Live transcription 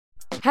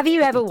Have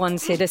you ever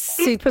wanted a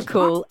super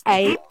cool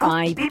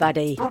AI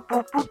buddy?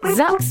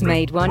 Zuck's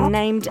made one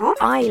named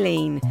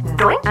Eileen.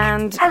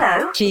 And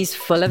she's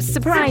full of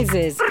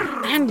surprises.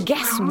 And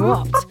guess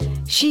what?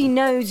 She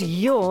knows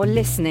you're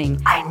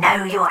listening. I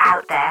know you're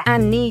out there.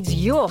 And needs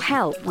your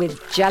help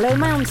with Jello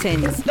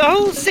Mountains. The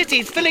whole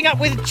city's filling up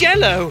with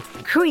Jello.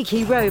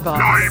 Creaky robots.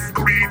 Lime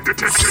green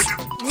detected.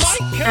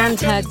 And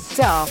her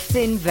daft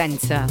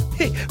inventor.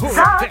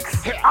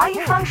 Zucks, are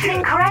you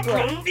functioning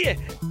correctly?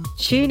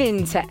 Tune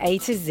in to A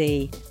to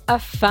Z, a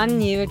fun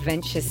new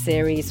adventure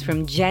series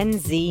from Gen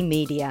Z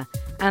Media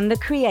and the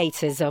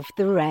creators of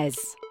The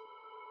Res.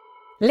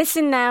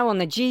 Listen now on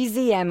the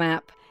GZM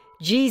app,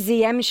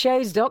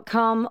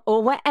 gzmshows.com,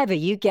 or wherever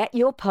you get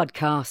your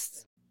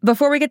podcasts.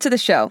 Before we get to the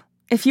show,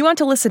 if you want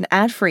to listen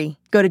ad-free,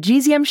 go to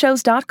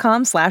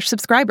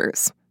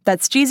gzmshows.com/subscribers.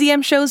 That's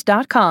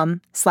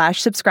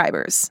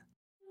gzmshows.com/subscribers.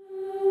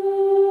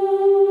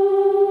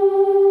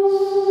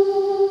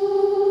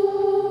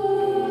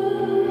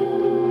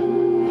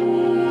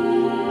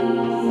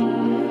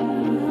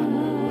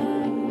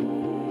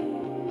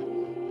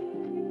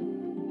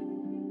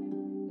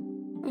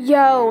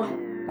 Yo,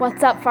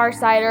 what's up,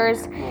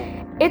 Farsiders?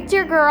 It's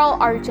your girl,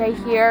 RJ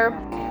here.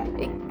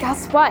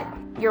 Guess what?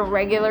 Your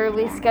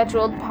regularly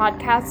scheduled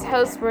podcast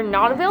hosts were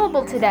not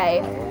available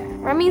today.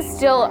 Remy's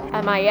still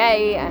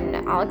MIA, and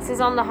Alex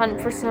is on the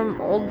hunt for some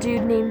old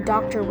dude named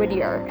Dr.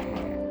 Whittier.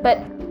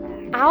 But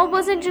Al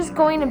wasn't just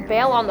going to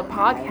bail on the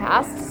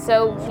podcast,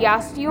 so he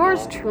asked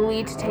yours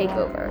truly to take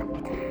over.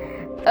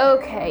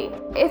 Okay,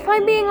 if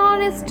I'm being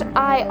honest,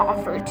 I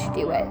offered to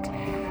do it.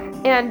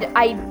 And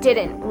I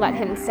didn't let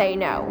him say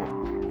no.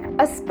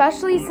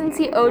 Especially since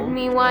he owed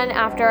me one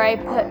after I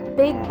put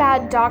big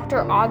bad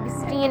Dr.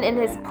 Augustine in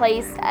his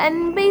place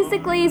and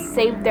basically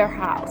saved their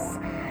house.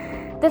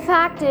 The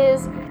fact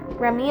is,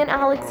 Remy and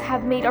Alex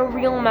have made a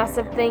real mess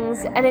of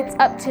things, and it's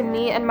up to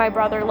me and my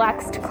brother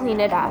Lex to clean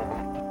it up.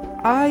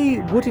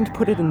 I wouldn't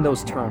put it in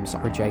those terms,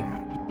 RJ.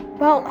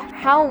 Well,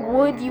 how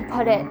would you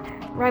put it?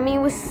 Remy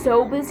was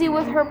so busy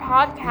with her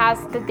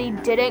podcast that they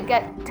didn't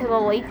get to the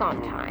lake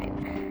on time.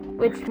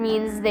 Which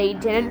means they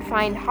didn't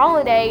find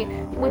Holiday,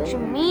 which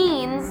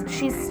means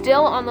she's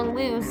still on the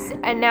loose,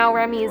 and now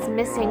Remy is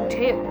missing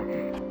too.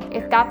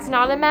 If that's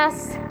not a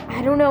mess,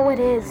 I don't know what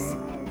is.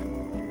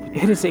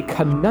 It is a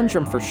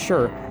conundrum for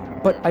sure,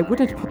 but I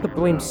wouldn't put the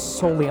blame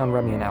solely on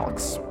Remy and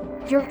Alex.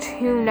 You're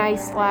too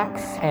nice,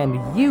 Lex. And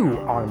you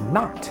are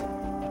not.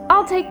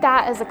 I'll take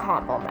that as a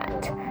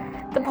compliment.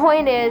 The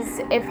point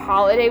is, if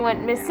Holiday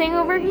went missing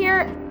over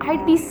here,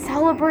 I'd be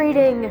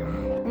celebrating.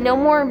 No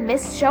more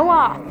missed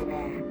show-off.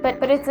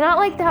 But it's not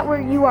like that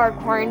where you are,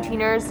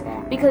 quarantiners,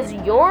 because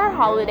your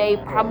Holiday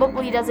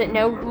probably doesn't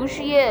know who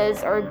she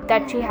is or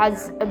that she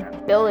has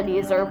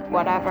abilities or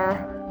whatever.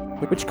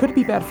 Which could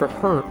be bad for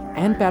her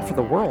and bad for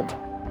the world.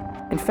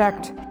 In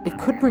fact, it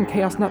could bring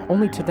chaos not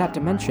only to that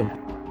dimension,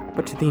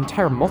 but to the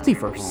entire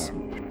multiverse.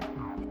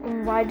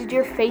 Why did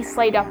your face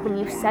light up when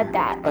you said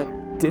that?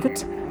 Did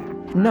it?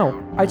 No,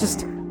 I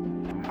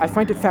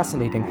find it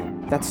fascinating,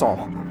 that's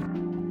all.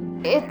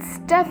 It's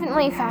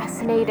definitely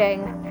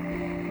fascinating.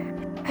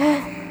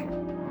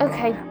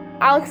 Okay,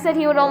 Alex said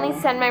he would only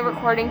send my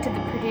recording to the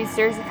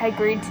producers if I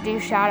agreed to do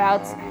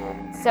shoutouts.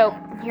 So,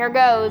 here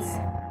goes.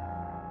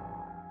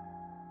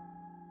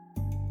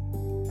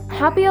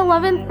 Happy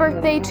 11th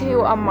birthday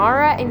to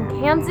Amara in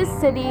Kansas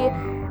City,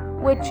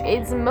 which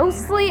is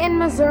mostly in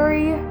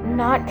Missouri,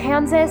 not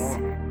Kansas.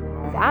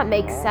 That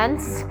makes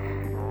sense.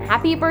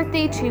 Happy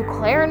birthday to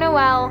Claire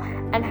Noel,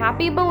 and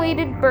happy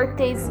belated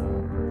birthdays.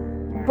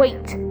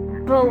 Wait,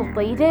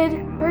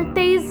 belated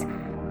birthdays?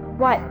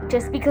 What,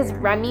 just because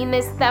Remy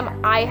missed them,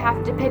 I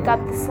have to pick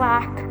up the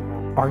slack?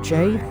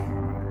 RJ?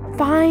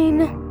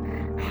 Fine.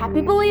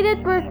 Happy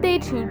belated birthday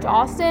to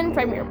Dawson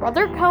from your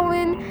brother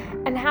Cohen,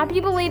 and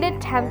happy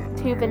belated 10th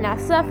to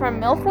Vanessa from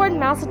Milford,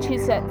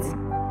 Massachusetts.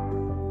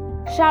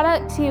 Shout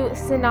out to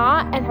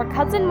Sanaa and her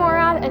cousin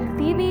Morad and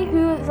Phoebe,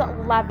 who's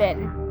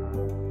 11.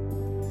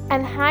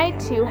 And hi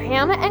to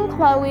Hannah and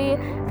Chloe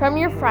from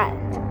your friend.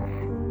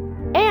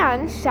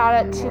 And shout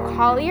out to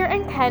Collier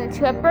and Kent,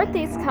 who have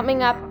birthdays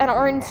coming up and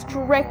are in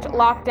strict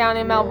lockdown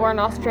in Melbourne,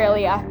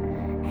 Australia.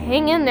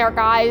 Hang in there,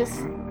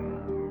 guys.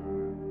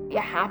 You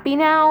happy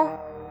now?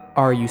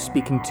 Are you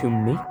speaking to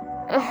me?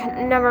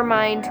 Never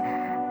mind.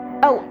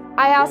 Oh,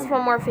 I asked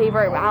one more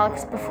favor of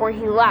Alex before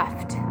he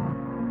left.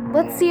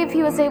 Let's see if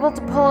he was able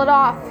to pull it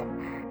off.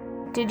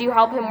 Did you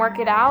help him work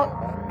it out?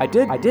 I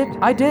did.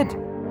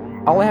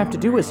 All I have to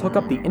do is hook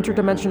up the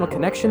interdimensional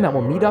connection that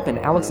will meet up in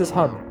Alex's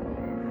hub.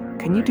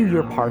 Can you do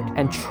your part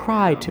and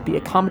try to be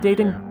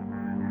accommodating?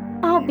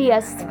 I'll be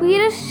as sweet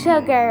as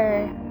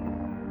sugar.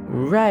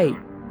 Right.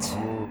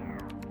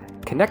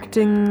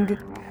 Connecting.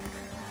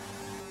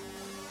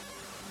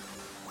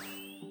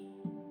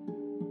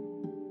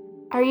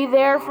 Are you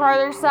there,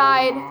 farther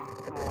side?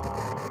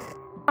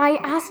 I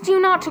asked you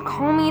not to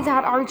call me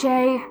that,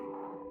 RJ.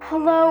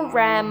 Hello,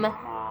 Rem.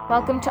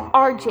 Welcome to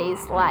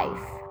RJ's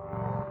life.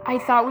 I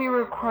thought we were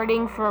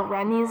recording for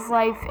Remy's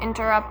life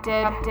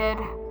interrupted.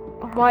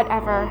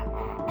 Whatever.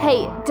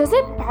 Hey, does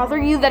it bother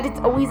you that it's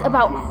always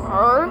about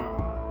her?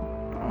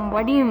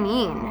 What do you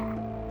mean?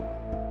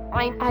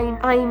 I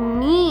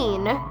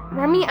mean,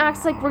 Remy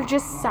acts like we're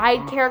just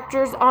side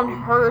characters on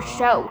her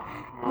show.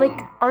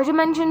 Like, our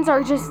dimensions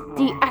are just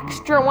the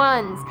extra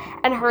ones,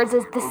 and hers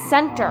is the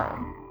center.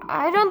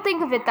 I don't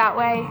think of it that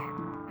way.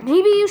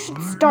 Maybe you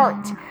should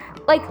start.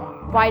 Like,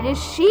 why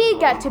does she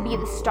get to be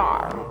the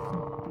star?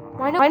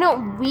 Why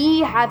don't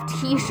we have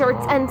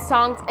t-shirts and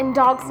songs and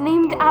dogs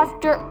named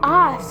after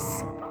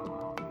us?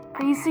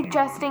 Are you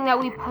suggesting that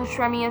we push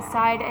Remy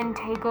aside and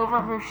take over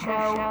her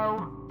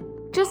show?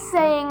 Just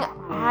saying,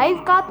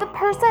 I've got the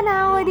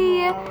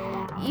personality,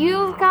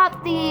 you've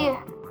got the,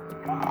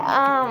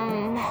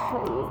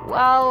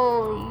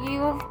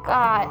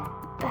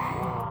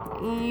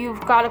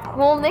 you've got a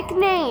cool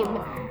nickname.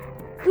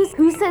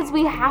 Who says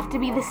we have to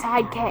be the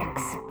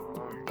sidekicks?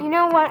 You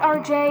know what,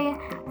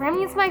 RJ?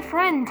 Remy's my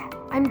friend.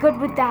 I'm good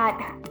with that.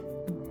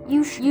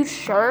 You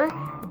sure?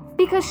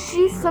 Because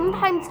she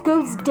sometimes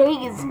goes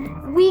days,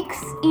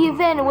 weeks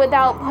even,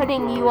 without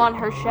putting you on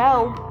her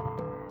show.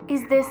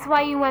 Is this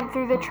why you went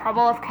through the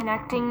trouble of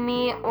connecting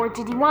me, or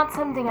did you want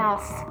something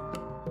else?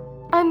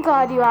 I'm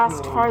glad you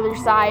asked, Farther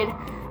Side.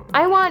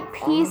 I want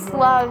peace,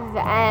 love,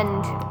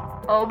 and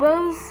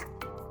oboes?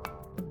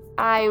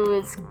 I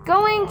was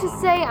going to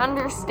say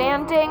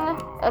understanding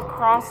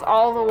across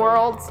all the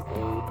worlds.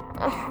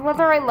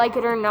 Whether I like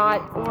it or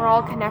not, we're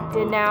all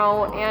connected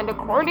now, and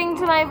according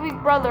to my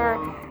big brother,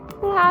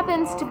 who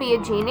happens to be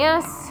a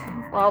genius,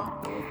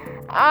 well,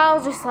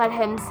 I'll just let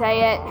him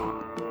say it.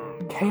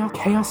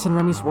 Chaos in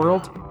Remy's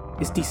world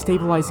is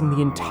destabilizing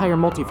the entire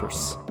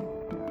multiverse.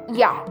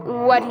 Yeah,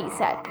 what he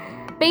said.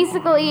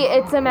 Basically,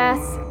 it's a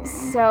mess,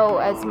 so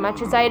as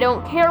much as I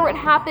don't care what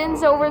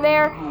happens over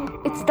there,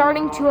 it's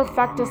starting to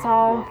affect us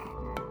all.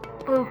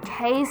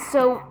 Okay,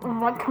 so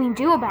what can we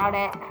do about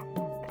it?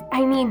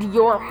 I need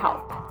your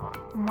help.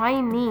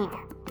 Why me?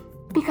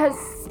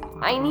 Because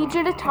I need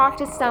you to talk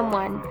to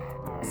someone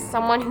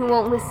who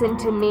won't listen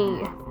to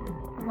me.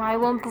 Why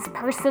won't this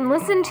person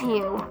listen to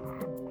you?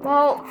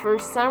 Well, for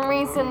some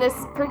reason,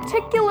 this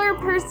particular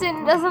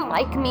person doesn't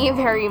like me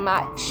very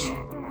much.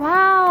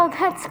 Wow,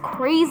 that's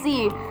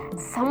crazy.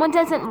 Someone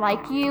doesn't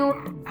like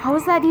you? How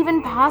is that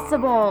even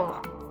possible?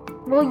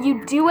 Will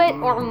you do it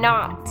or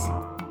not?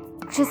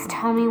 Just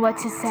tell me what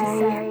to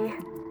say.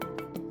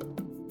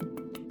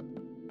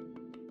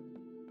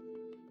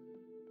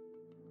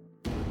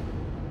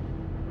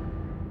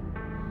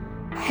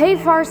 Hey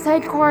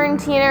Farside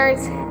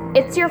Quarantiners,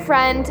 it's your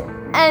friend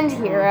and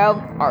hero,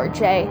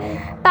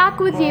 RJ, back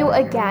with you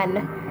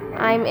again.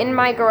 I'm in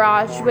my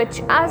garage,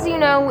 which, as you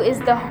know, is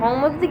the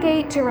home of the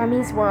gate to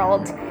Remy's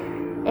world.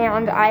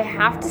 And I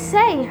have to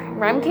say,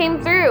 Rem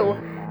came through.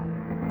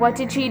 What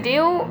did she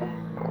do?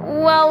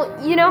 Well,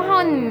 you know how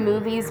in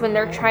movies when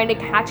they're trying to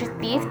catch a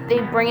thief, they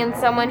bring in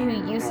someone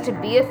who used to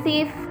be a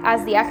thief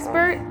as the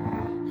expert?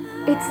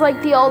 It's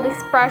like the old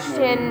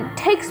expression,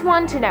 takes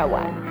one to know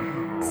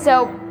one.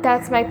 So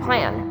that's my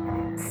plan.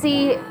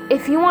 See,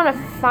 if you want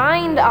to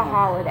find a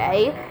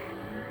holiday,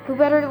 who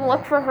better to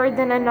look for her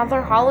than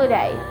another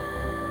holiday?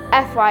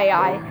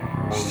 FYI,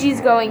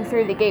 she's going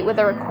through the gate with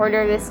a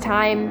recorder this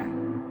time.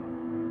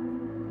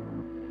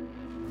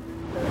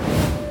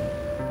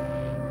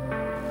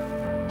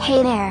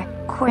 Hey there,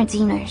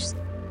 quarantiners.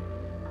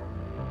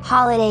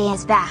 Holiday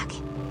is back.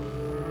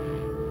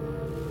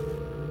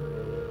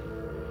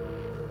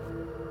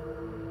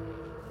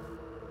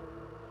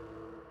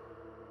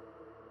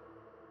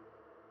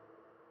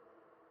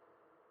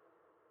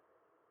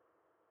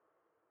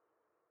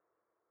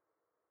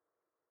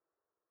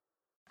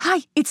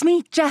 Hi, it's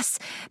me, Jess.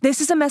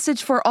 This is a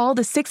message for all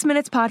the 6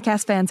 Minutes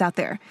podcast fans out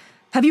there.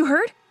 Have you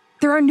heard?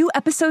 There are new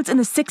episodes in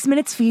the 6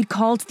 Minutes feed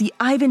called the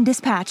Ivan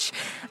Dispatch.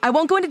 I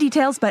won't go into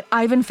details, but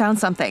Ivan found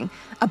something.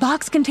 A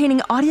box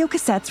containing audio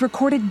cassettes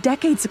recorded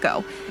decades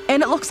ago,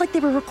 and it looks like they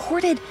were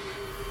recorded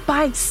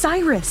by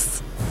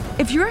Cyrus.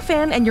 If you're a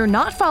fan and you're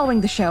not following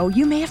the show,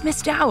 you may have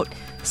missed out.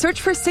 Search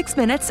for 6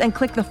 Minutes and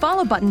click the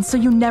follow button so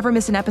you never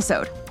miss an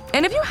episode.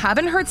 And if you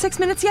haven't heard 6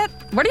 Minutes yet,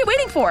 what are you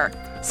waiting for?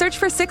 Search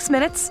for 6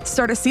 Minutes,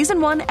 start a Season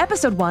 1,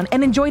 Episode 1,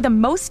 and enjoy the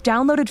most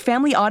downloaded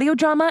family audio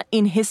drama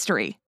in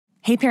history.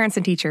 Hey parents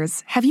and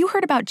teachers, have you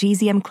heard about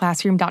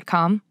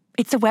gzmclassroom.com?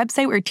 It's a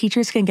website where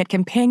teachers can get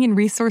companion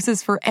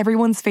resources for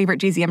everyone's favorite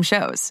GZM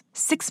shows.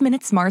 6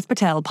 Minutes, Mars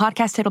Patel,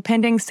 Podcast Title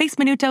Pending, 6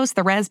 Minutos,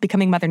 The Res,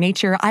 Becoming Mother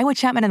Nature, Iowa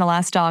Chapman and the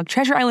Last Dog,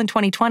 Treasure Island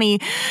 2020,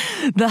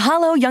 The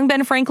Hollow, Young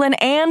Ben Franklin,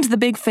 and The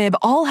Big Fib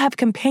all have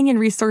companion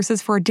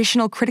resources for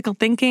additional critical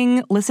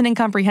thinking, listening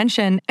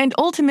comprehension, and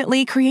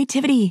ultimately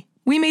creativity.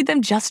 We made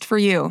them just for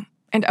you.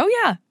 And oh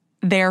yeah,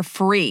 they're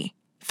free.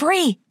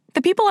 Free!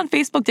 The people on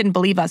Facebook didn't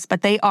believe us,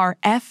 but they are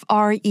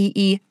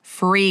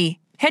free.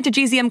 Head to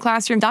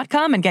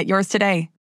gzmclassroom.com and get yours today.